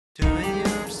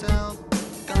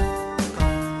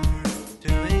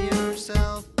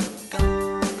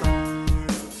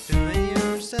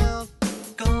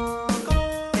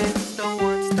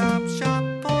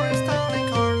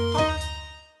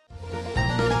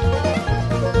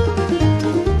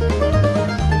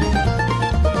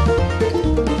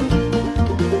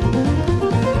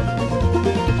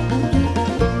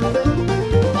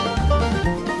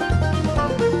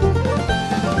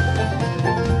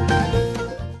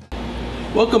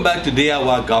Welcome back to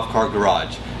DIY Golf Cart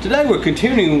Garage. Today we're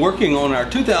continuing working on our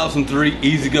 2003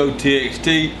 EZGO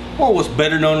TXT, or what's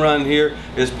better known around here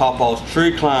is Pawpaw's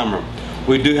Tree Climber.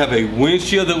 We do have a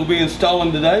windshield that we'll be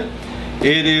installing today.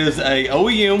 It is a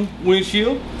OEM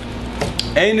windshield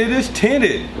and it is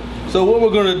tinted. So what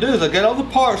we're going to do is I got all the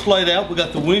parts laid out. We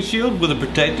got the windshield with a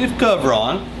protective cover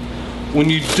on. When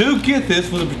you do get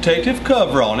this with a protective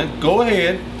cover on it, go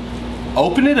ahead,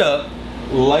 open it up,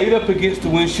 lay it up against the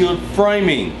windshield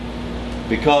framing,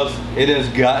 because it has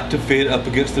got to fit up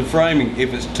against the framing.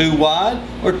 If it's too wide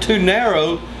or too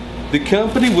narrow, the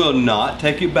company will not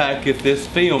take it back if this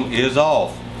film is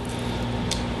off.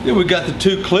 Then we got the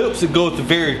two clips that go at the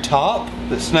very top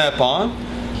that snap on.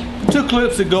 Two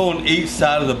clips that go on each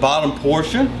side of the bottom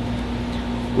portion.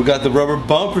 We got the rubber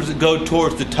bumpers that go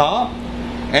towards the top,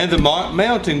 and the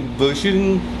mounting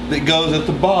bushing that goes at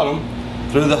the bottom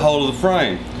through the hole of the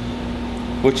frame.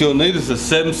 What you'll need is a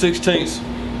 7/16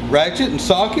 ratchet and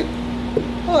socket,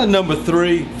 a number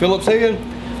 3 Phillips head,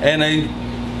 and a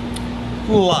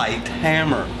light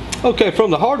hammer. Okay,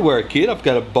 from the hardware kit, I've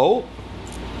got a bolt,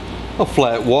 a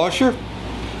flat washer,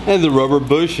 and the rubber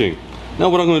bushing. Now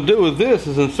what I'm going to do with this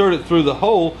is insert it through the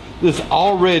hole that's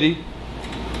already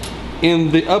in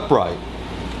the upright.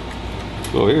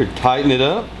 Go here, tighten it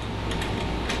up.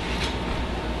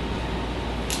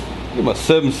 Get my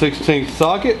 7/16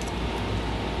 socket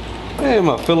and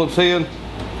my Phillips head,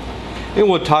 and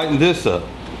we'll tighten this up.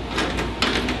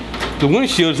 The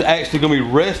windshield is actually going to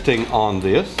be resting on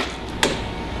this.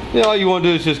 Then all you want to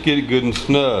do is just get it good and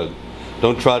snug.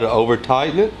 Don't try to over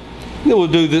tighten it. Then we'll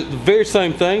do the very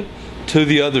same thing to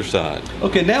the other side.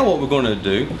 Okay, now what we're going to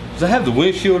do is I have the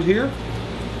windshield here.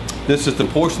 This is the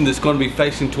portion that's going to be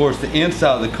facing towards the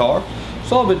inside of the car.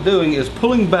 So all I'm doing is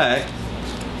pulling back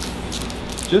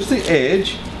just the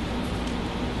edge,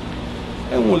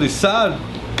 and one of these side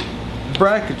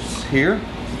brackets here,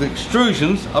 the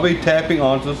extrusions, I'll be tapping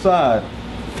onto the side.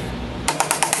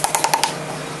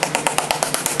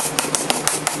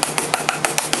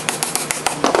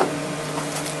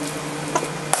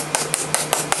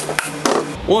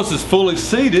 Once it's fully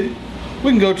seated,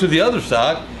 we can go to the other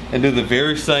side and do the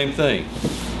very same thing.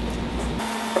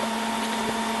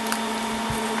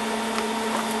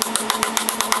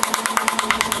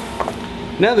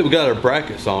 Now that we've got our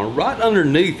brackets on, right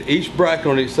underneath each bracket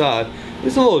on each side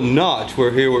is a little notch where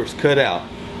it's cut out.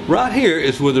 Right here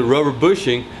is where the rubber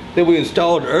bushing that we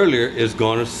installed earlier is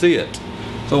going to sit.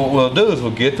 So what we'll do is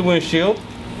we'll get the windshield,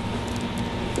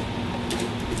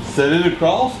 set it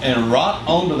across and right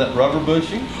onto that rubber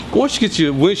bushing. Once you get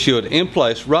your windshield in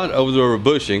place right over the rubber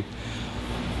bushing,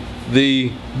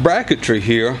 the bracketry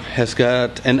here has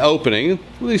got an opening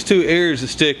with these two areas that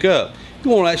stick up.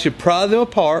 You want to actually pry them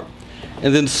apart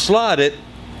and then slide it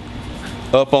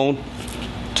up on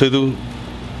to the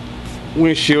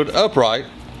windshield upright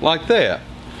like that.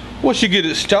 Once you get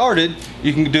it started,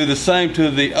 you can do the same to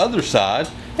the other side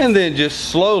and then just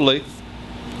slowly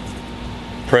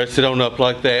press it on up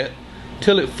like that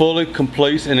till it fully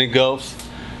completes and engulfs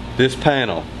this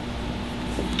panel.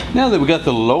 Now that we got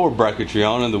the lower bracketry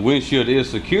on and the windshield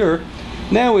is secure,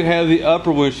 now we have the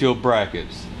upper windshield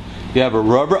brackets. You have a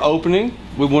rubber opening.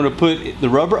 We want to put the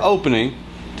rubber opening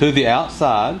to the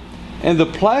outside, and the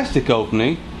plastic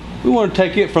opening, we want to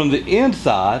take it from the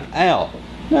inside out.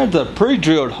 There's a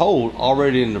pre-drilled hole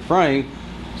already in the frame,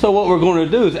 so what we're going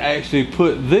to do is actually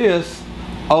put this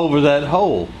over that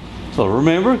hole. So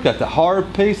remember, got the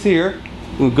hard piece here.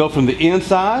 We'll go from the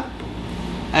inside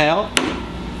out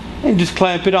and just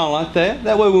clamp it on like that.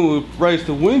 That way when we raise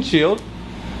the windshield,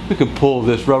 we can pull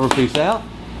this rubber piece out,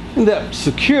 and that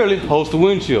securely holds the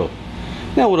windshield.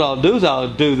 Now what I'll do is I'll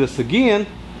do this again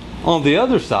on the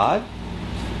other side,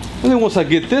 and then once I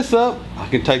get this up, I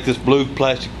can take this blue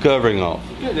plastic covering off.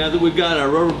 Okay, now that we've got our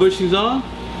rubber bushings on,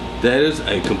 that is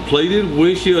a completed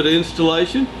windshield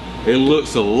installation. It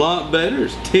looks a lot better.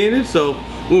 It's tinted, so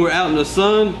when we're out in the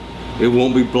sun, it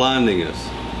won't be blinding us.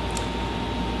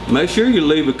 Make sure you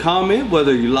leave a comment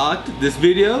whether you liked this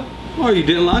video or you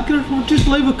didn't like it, or just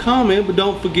leave a comment, but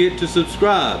don't forget to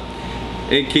subscribe.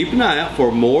 And keep an eye out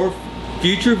for more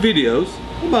future videos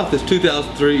about this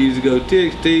 2003 EZGO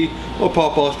TXT or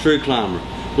Pawpaw's Tree Climber.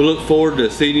 We look forward to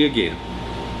seeing you again.